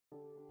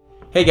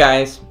Hey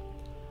guys,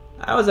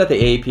 I was at the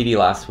AAPD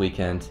last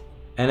weekend,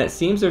 and it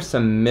seems there's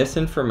some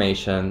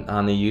misinformation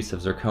on the use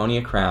of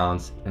zirconia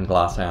crowns and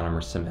glass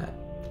ionomer cement.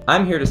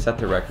 I'm here to set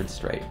the record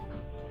straight.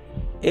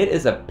 It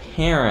is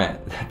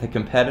apparent that the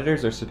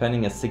competitors are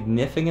spending a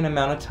significant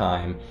amount of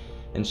time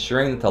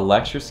ensuring that the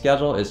lecture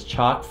schedule is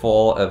chock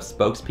full of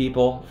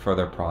spokespeople for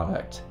their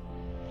product.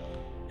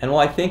 And while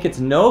I think it's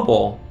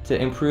noble to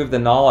improve the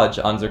knowledge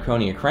on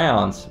zirconia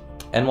crowns,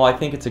 and while I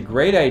think it's a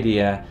great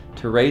idea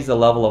to raise the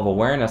level of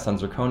awareness on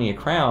zirconia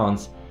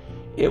crowns,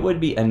 it would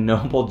be a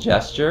noble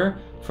gesture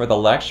for the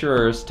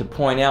lecturers to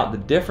point out the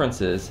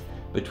differences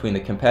between the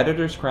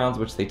competitors' crowns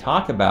which they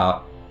talk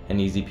about and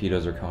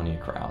EZ-Pito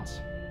zirconia crowns.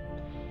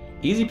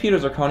 EZ-Pito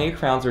zirconia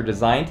crowns are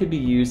designed to be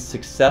used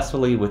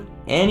successfully with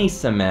any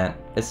cement,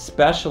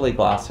 especially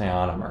glass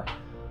ionomer.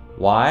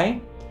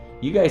 Why?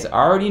 You guys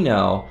already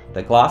know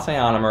that glass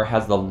ionomer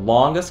has the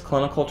longest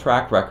clinical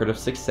track record of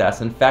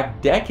success, in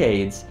fact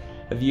decades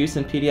of use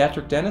in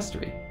pediatric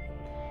dentistry.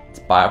 It's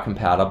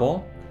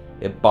biocompatible,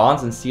 it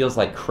bonds and seals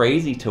like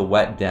crazy to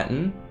wet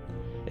dentin,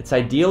 it's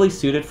ideally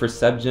suited for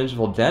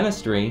subgingival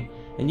dentistry,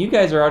 and you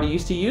guys are already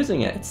used to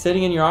using it. It's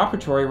sitting in your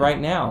operatory right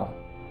now.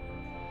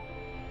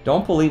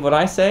 Don't believe what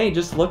I say?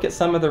 Just look at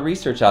some of the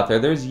research out there.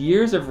 There's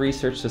years of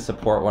research to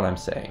support what I'm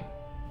saying.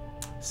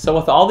 So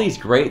with all these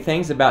great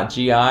things about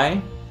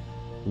GI,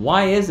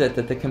 why is it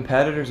that the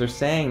competitors are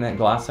saying that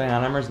glass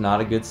ionomer is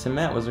not a good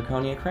cement with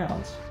zirconia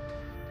crowns?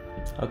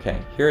 Okay,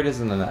 here it is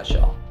in a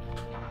nutshell.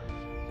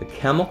 The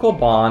chemical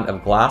bond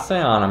of glass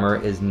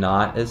ionomer is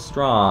not as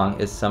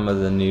strong as some of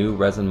the new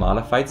resin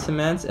modified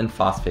cements and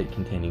phosphate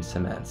containing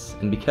cements,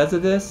 and because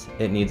of this,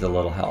 it needs a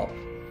little help.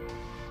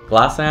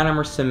 Glass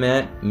ionomer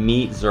cement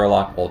meet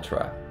Zerlock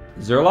Ultra.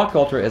 Zerlock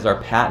Ultra is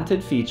our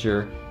patented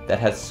feature that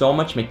has so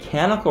much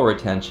mechanical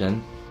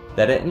retention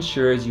that it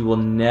ensures you will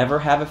never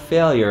have a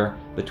failure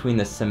between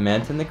the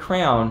cement and the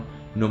crown,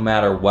 no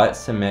matter what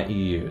cement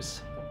you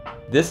use.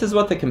 This is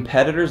what the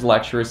competitors'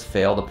 lecturers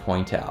fail to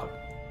point out.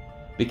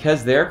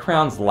 Because their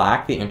crowns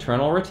lack the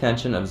internal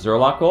retention of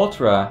Zerlock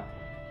Ultra,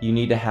 you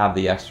need to have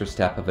the extra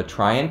step of a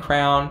try-in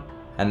crown,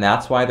 and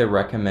that's why they're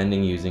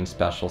recommending using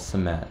special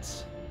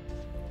cements.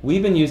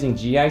 We've been using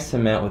GI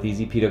cement with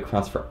EZ-Pito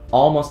crowns for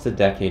almost a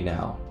decade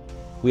now.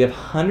 We have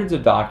hundreds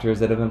of doctors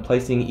that have been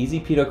placing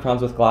EZ-Pito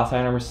crowns with glass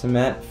ionomer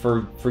cement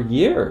for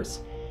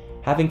years,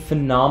 having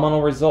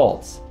phenomenal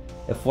results.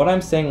 If what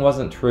I'm saying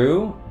wasn't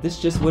true, this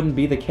just wouldn't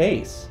be the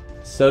case.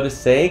 So to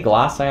say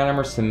glass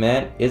ionomer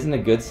cement isn't a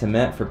good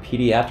cement for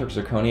pediatric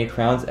zirconia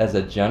crowns as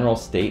a general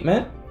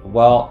statement,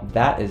 well,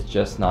 that is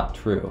just not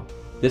true.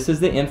 This is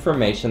the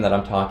information that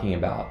I'm talking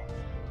about.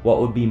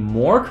 What would be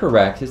more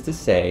correct is to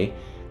say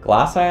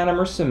glass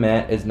ionomer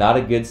cement is not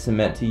a good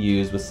cement to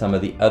use with some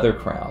of the other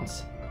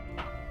crowns.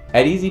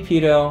 At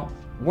EZ-Pito,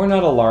 we're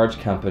not a large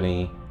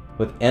company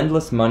with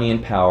endless money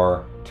and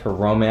power to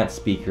romance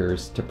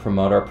speakers to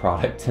promote our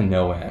product to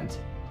no end.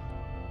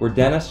 We're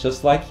dentists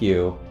just like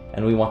you,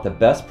 and we want the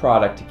best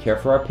product to care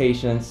for our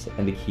patients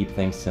and to keep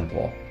things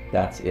simple.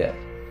 That's it.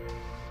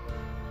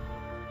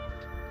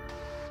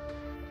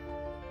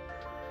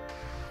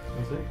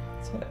 That's it.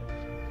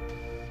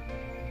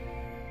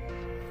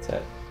 That's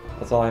it.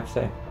 That's all I have to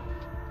say.